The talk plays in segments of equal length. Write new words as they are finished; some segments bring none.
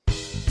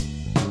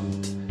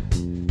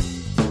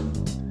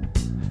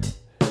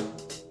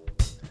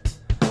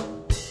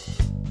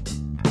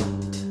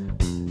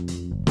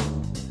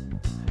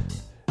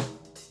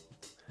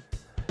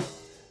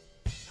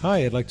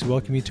Hi, I'd like to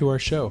welcome you to our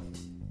show.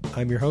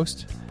 I'm your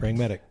host, Praying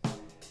Medic.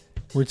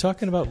 We're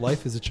talking about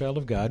life as a child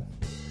of God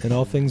and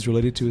all things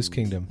related to His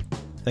kingdom.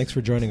 Thanks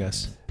for joining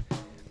us.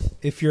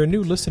 If you're a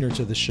new listener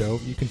to the show,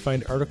 you can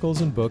find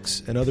articles and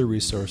books and other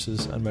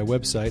resources on my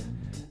website,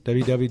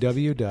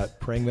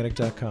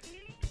 www.prayingmedic.com.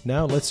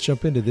 Now let's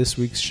jump into this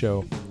week's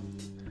show.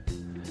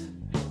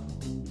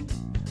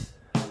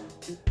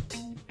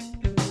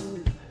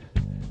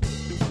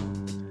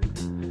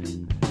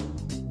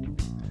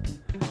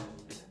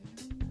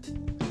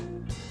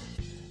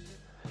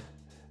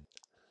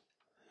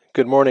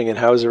 Good morning, and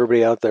how's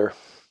everybody out there?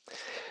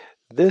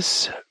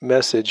 This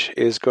message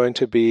is going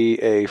to be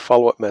a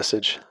follow-up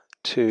message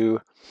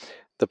to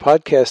the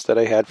podcast that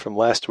I had from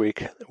last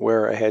week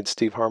where I had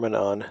Steve Harmon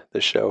on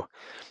the show,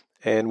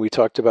 and we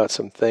talked about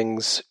some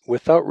things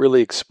without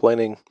really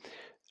explaining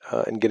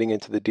and getting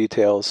into the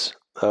details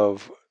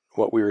of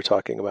what we were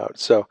talking about.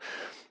 So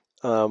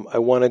I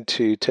wanted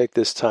to take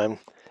this time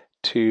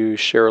to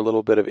share a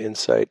little bit of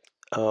insight.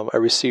 I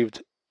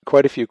received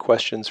quite a few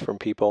questions from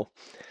people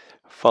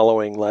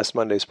following last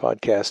Monday's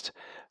podcast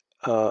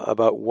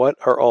about what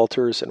are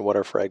altars and what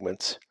are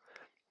fragments.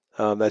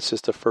 That's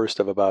just the first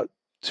of about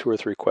 2 or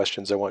 3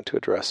 questions I want to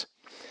address.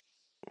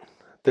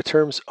 The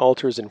terms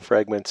altars and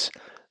fragments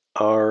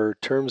are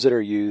terms that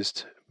are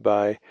used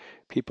by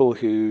people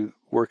who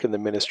work in the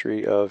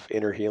ministry of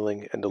inner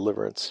healing and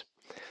deliverance.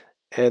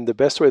 And the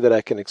best way that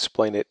I can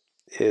explain it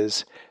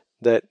is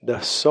that the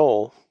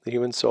soul, the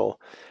human soul,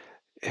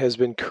 has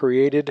been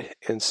created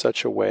in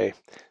such a way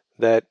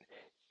that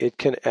it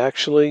can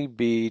actually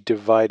be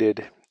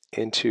divided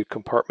into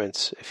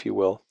compartments, if you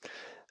will.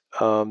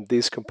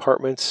 These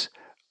compartments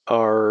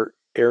are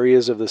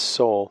areas of the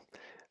soul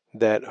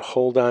that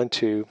hold on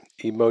to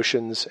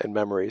emotions and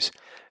memories.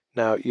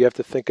 Now, you have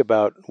to think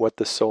about what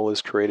the soul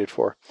is created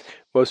for.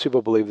 Most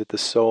people believe that the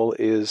soul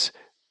is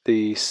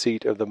the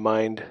seat of the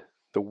mind,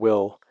 the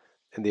will,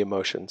 and the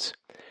emotions.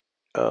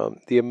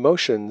 The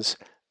emotions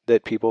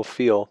that people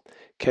feel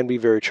can be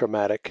very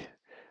traumatic.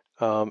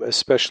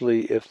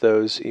 Especially if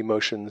those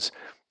emotions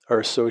are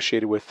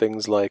associated with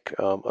things like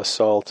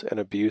assault and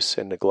abuse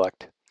and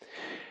neglect.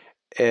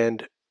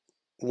 And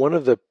one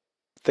of the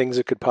things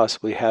that could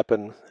possibly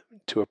happen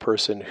to a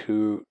person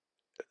who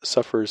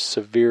suffers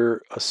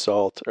severe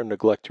assault or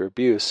neglect or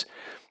abuse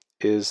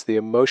is the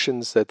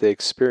emotions that they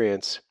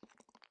experience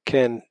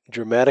can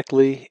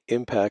dramatically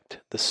impact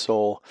the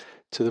soul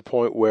to the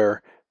point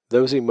where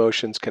those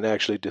emotions can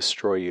actually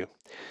destroy you.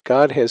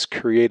 God has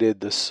created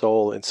the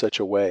soul in such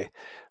a way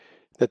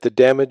that the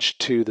damage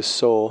to the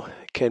soul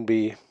can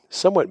be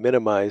somewhat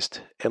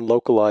minimized and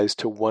localized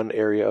to one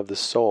area of the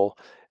soul,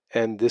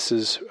 and this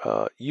is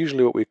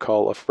usually what we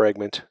call a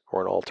fragment or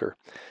an altar.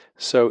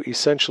 So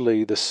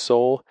essentially, the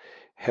soul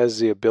has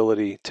the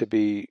ability to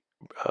be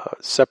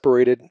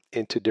separated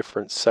into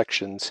different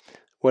sections.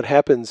 What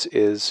happens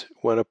is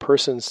when a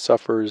person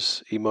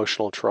suffers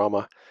emotional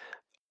trauma,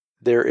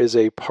 there is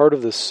a part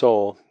of the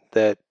soul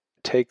that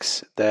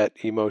takes that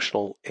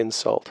emotional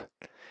insult.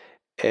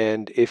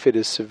 And if it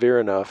is severe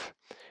enough,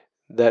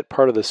 that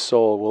part of the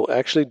soul will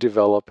actually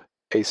develop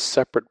a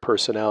separate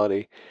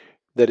personality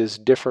that is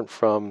different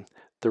from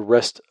the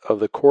rest of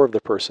the core of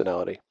the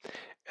personality.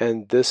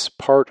 And this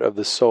part of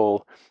the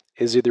soul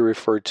is either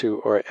referred to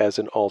or as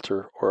an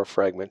altar or a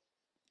fragment.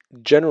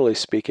 Generally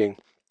speaking,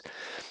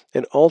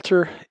 an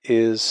altar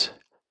is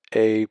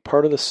a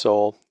part of the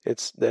soul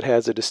that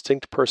has a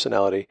distinct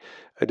personality,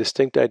 a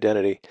distinct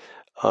identity,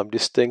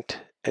 distinct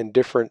and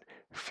different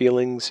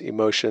feelings,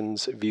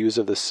 emotions, views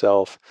of the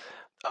self.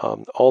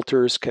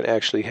 Altars can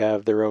actually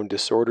have their own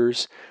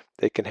disorders.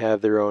 They can have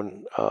their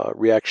own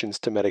reactions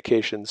to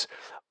medications.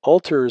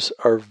 Altars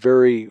are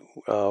very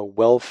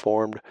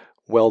well-formed,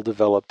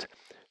 well-developed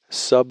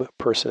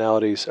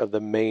sub-personalities of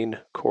the main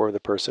core of the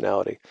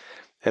personality.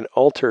 And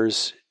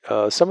altars,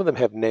 some of them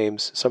have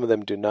names, some of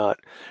them do not.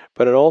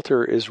 But an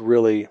altar is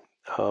really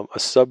a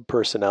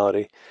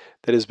sub-personality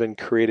that has been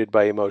created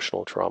by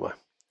emotional trauma.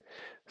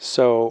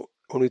 So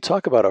when we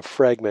talk about a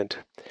fragment,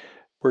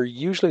 we're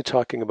usually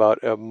talking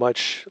about a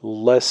much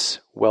less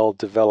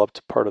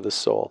well-developed part of the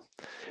soul.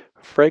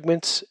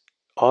 Fragments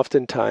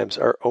oftentimes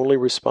are only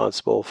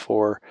responsible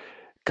for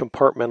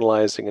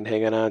compartmentalizing and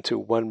hanging on to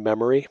one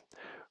memory,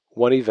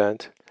 one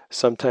event.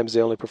 Sometimes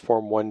they only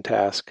perform one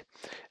task.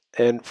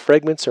 And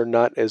fragments are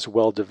not as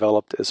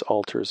well-developed as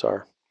altars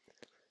are.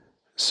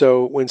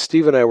 So when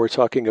Steve and I were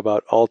talking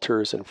about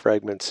altars and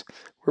fragments,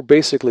 we're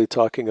basically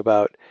talking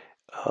about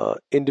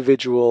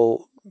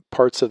individual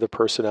parts of the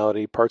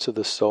personality, parts of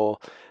the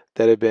soul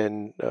that have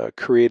been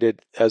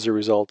created as a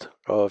result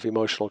of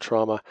emotional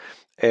trauma,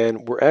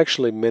 and we're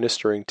actually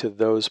ministering to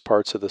those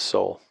parts of the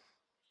soul.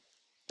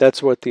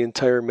 That's what the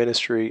entire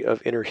ministry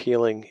of inner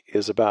healing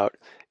is about.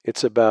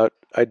 It's about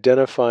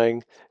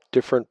identifying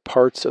different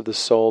parts of the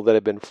soul that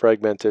have been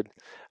fragmented.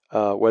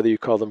 Whether you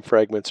call them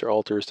fragments or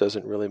altars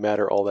doesn't really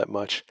matter all that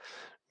much.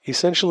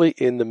 Essentially,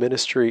 in the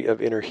ministry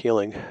of inner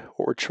healing,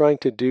 what we're trying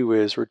to do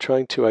is we're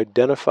trying to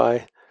identify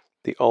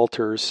the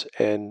altars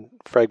and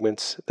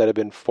fragments that have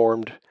been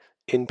formed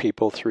in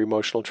people through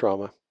emotional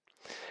trauma.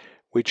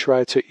 we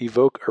try to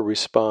evoke a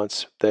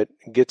response that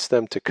gets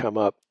them to come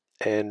up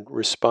and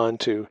respond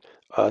to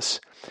us.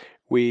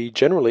 We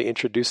generally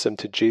introduce them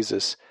to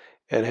Jesus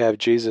and have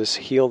Jesus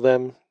heal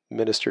them,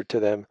 minister to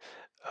them,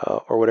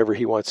 or whatever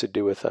he wants to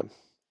do with them.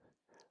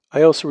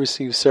 I also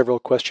received several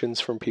questions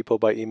from people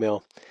by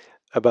email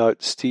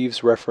about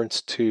Steve's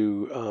reference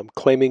to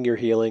claiming your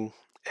healing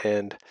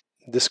and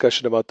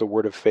discussion about the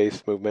Word of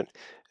Faith movement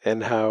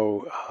and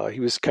how he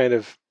was kind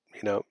of,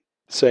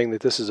 saying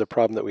that this is a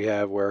problem that we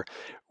have where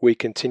we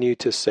continue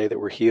to say that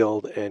we're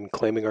healed and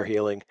claiming our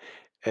healing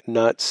and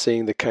not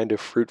seeing the kind of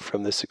fruit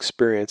from this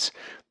experience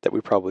that we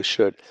probably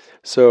should.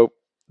 So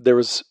there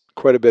was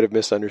quite a bit of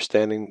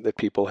misunderstanding that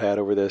people had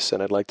over this,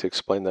 and I'd like to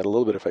explain that a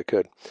little bit if I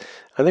could.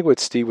 I think what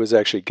Steve was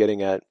actually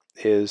getting at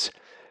is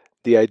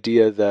the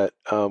idea that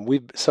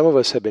some of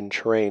us have been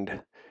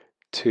trained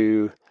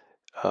to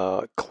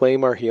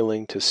claim our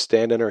healing, to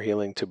stand in our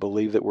healing, to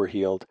believe that we're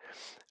healed.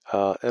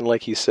 And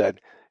like he said,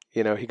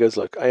 he goes,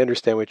 look, I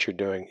understand what you're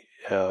doing.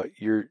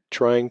 You're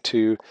trying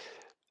to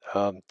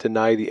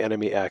deny the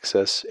enemy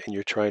access, and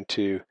you're trying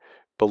to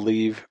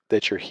believe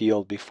that you're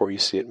healed before you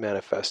see it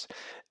manifest.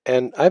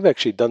 And I've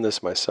actually done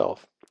this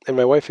myself, and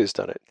my wife has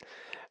done it.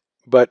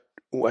 But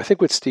I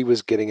think what Steve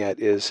was getting at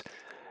is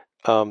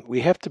we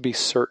have to be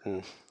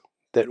certain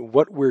that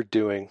what we're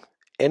doing,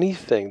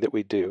 anything that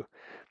we do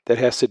that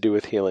has to do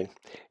with healing,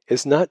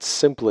 is not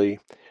simply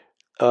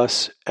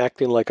us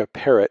acting like a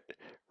parrot,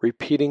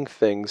 repeating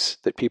things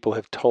that people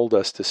have told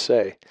us to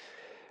say.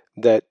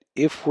 That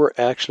if we're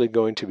actually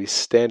going to be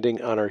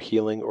standing on our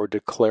healing or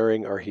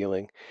declaring our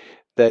healing,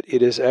 that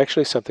it is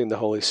actually something the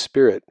Holy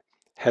Spirit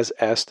has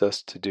asked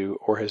us to do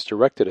or has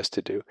directed us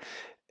to do.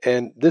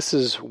 And this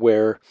is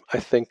where I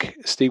think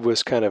Steve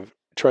was kind of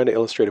trying to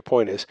illustrate a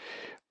point is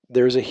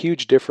there's a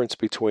huge difference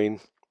between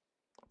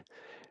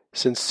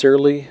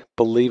sincerely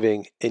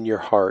believing in your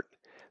heart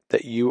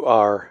that you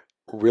are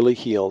really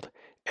healed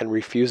and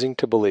refusing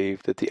to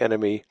believe that the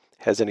enemy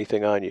has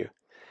anything on you,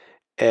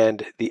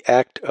 and the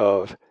act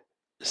of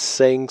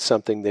saying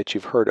something that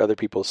you've heard other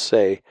people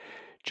say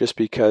just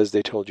because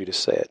they told you to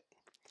say it.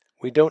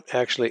 We don't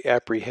actually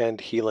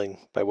apprehend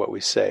healing by what we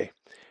say.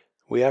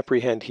 We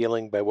apprehend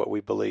healing by what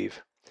we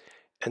believe.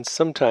 And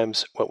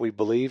sometimes what we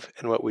believe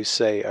and what we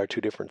say are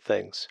two different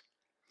things.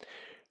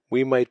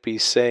 We might be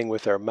saying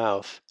with our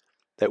mouth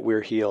that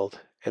we're healed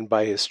and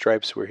by his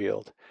stripes we're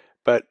healed,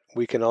 but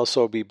we can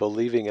also be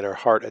believing in our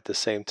heart at the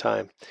same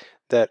time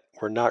that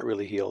we're not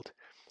really healed.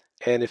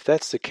 And if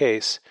that's the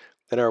case,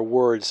 then our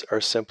words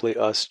are simply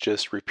us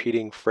just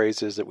repeating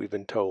phrases that we've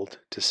been told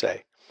to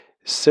say.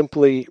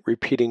 Simply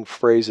repeating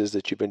phrases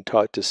that you've been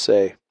taught to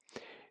say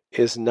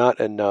is not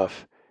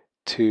enough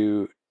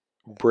to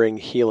bring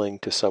healing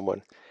to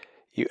someone.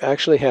 You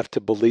actually have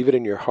to believe it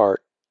in your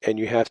heart, and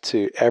you have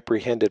to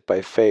apprehend it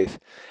by faith.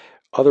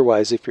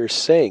 Otherwise, if you're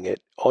saying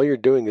it, all you're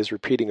doing is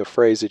repeating a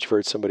phrase that you've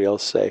heard somebody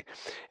else say.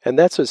 And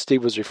that's what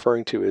Steve was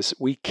referring to, is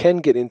we can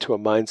get into a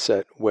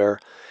mindset where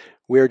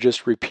we're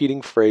just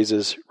repeating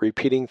phrases,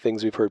 repeating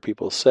things we've heard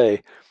people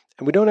say,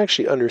 and we don't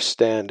actually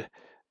understand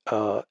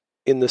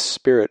in the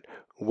Spirit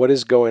what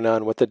is going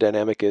on, what the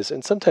dynamic is.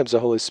 And sometimes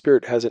the Holy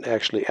Spirit hasn't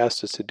actually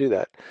asked us to do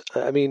that.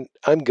 I mean,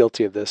 I'm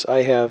guilty of this.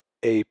 I have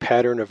a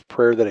pattern of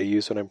prayer that I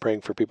use when I'm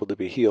praying for people to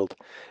be healed.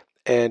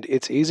 And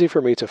it's easy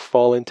for me to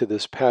fall into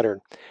this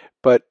pattern.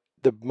 But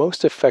the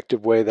most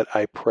effective way that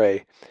I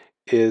pray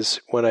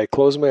is when I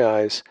close my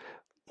eyes,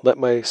 let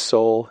my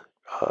soul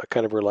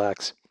kind of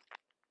relax,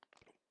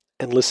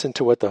 and listen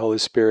to what the Holy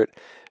Spirit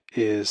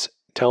is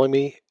telling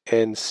me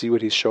and see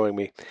what he's showing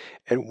me.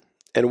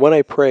 And when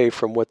I pray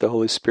from what the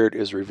Holy Spirit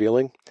is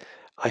revealing,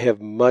 I have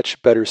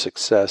much better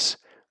success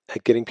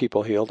at getting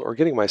people healed or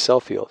getting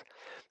myself healed.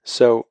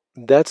 So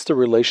that's the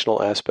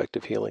relational aspect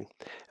of healing.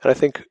 And I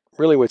think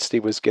really what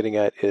Steve was getting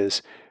at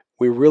is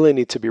we really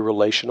need to be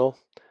relational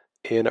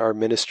in our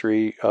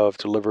ministry of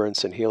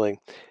deliverance and healing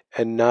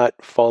and not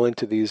fall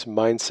into these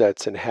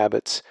mindsets and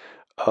habits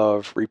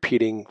of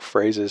repeating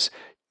phrases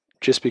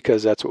just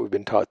because that's what we've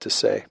been taught to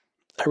say.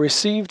 I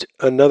received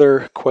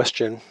another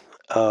question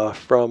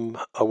from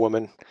a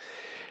woman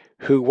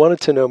who wanted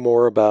to know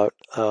more about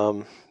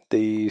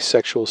the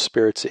sexual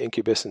spirits,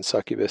 incubus and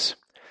succubus.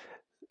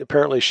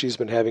 Apparently she's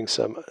been having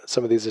some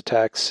of these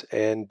attacks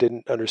and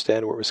didn't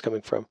understand where it was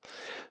coming from.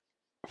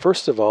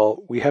 First of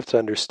all, we have to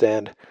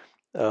understand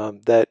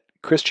that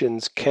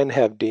Christians can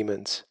have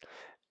demons.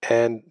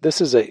 And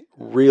this is a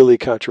really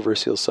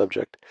controversial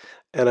subject.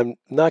 And I'm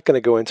not going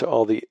to go into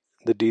all the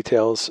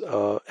details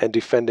and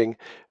defending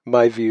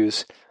my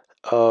views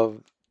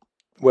of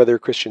whether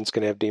Christians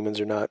can have demons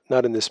or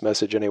not in this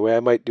message anyway. I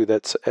might do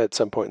that at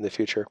some point in the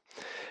future.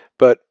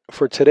 But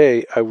for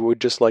today, I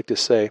would just like to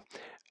say,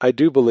 I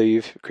do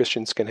believe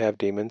Christians can have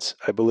demons.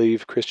 I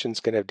believe Christians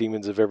can have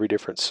demons of every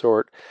different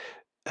sort.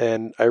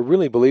 And I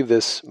really believe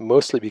this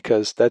mostly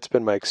because that's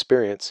been my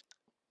experience.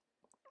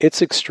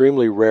 It's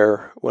extremely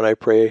rare when I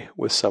pray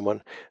with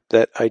someone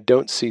that I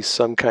don't see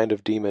some kind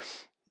of demon,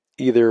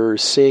 either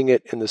seeing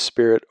it in the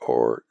Spirit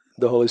or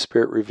the Holy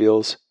Spirit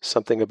reveals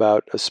something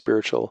about a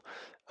spiritual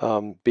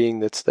being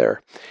that's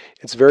there.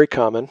 It's very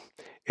common.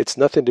 It's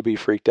nothing to be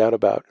freaked out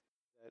about.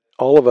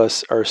 All of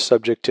us are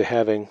subject to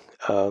having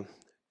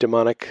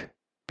demonic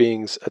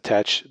beings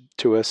attach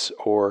to us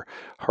or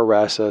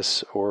harass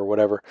us or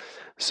whatever.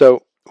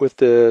 So with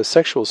the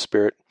sexual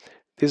spirit,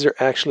 these are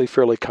actually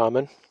fairly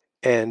common,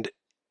 and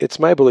it's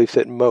my belief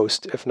that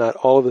most, if not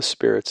all of the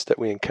spirits that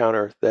we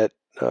encounter that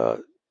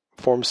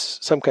forms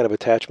some kind of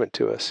attachment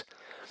to us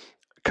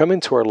come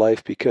into our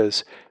life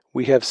because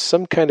we have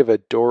some kind of a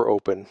door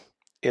open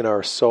in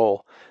our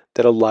soul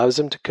that allows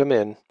them to come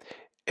in,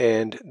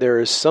 and there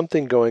is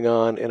something going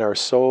on in our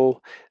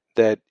soul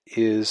that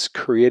is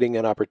creating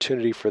an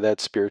opportunity for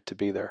that spirit to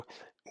be there.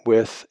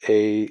 With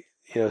a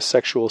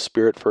sexual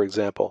spirit, for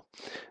example,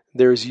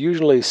 there's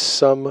usually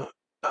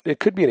it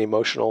could be an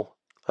emotional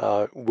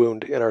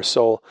wound in our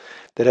soul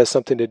that has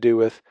something to do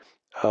with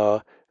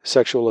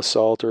sexual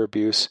assault or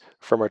abuse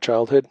from our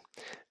childhood.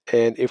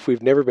 And if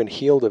we've never been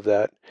healed of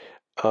that,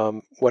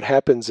 what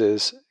happens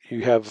is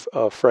you have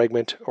a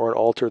fragment or an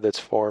altar that's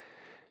formed.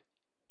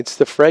 It's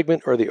the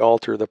fragment or the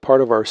altar, the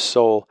part of our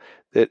soul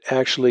that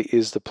actually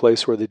is the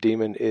place where the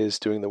demon is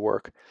doing the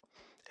work.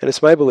 And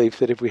it's my belief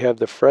that if we have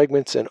the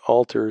fragments and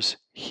altars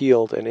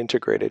healed and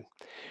integrated,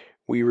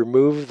 we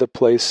remove the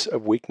place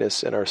of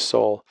weakness in our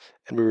soul,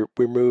 and we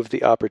remove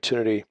the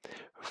opportunity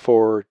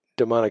for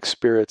demonic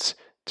spirits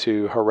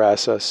to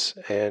harass us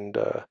and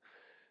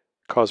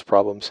cause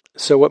problems.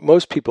 So what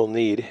most people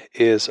need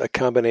is a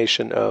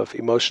combination of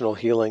emotional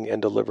healing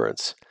and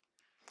deliverance.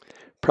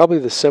 Probably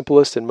the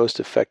simplest and most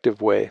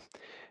effective way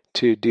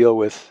to deal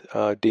with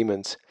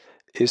demons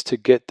is to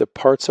get the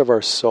parts of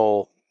our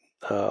soul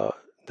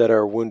that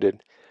are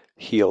wounded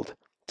healed,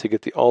 to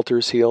get the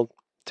altars healed,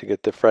 to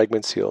get the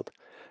fragments healed.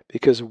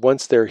 Because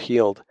once they're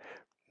healed,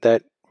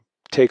 that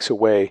takes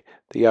away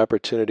the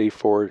opportunity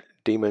for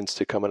demons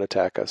to come and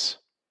attack us.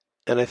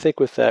 And I think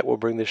with that, we'll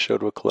bring this show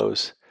to a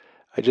close.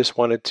 I just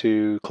wanted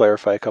to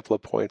clarify a couple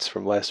of points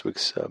from last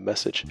week's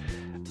message.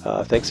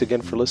 Thanks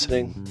again for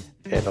listening,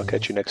 and I'll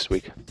catch you next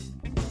week.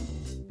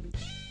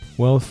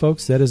 Well,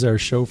 folks, that is our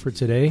show for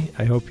today.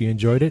 I hope you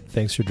enjoyed it.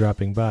 Thanks for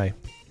dropping by.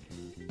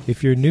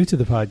 If you're new to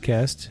the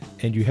podcast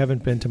and you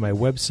haven't been to my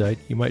website,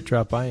 you might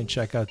drop by and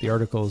check out the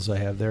articles I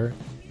have there.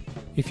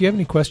 If you have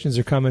any questions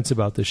or comments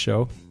about the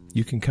show,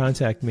 you can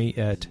contact me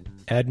at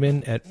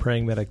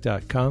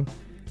admin@prayingmedic.com.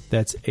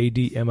 That's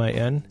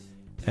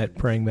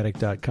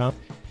ADMIN@prayingmedic.com.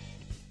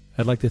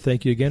 I'd like to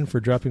thank you again for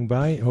dropping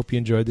by. I hope you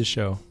enjoyed the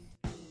show.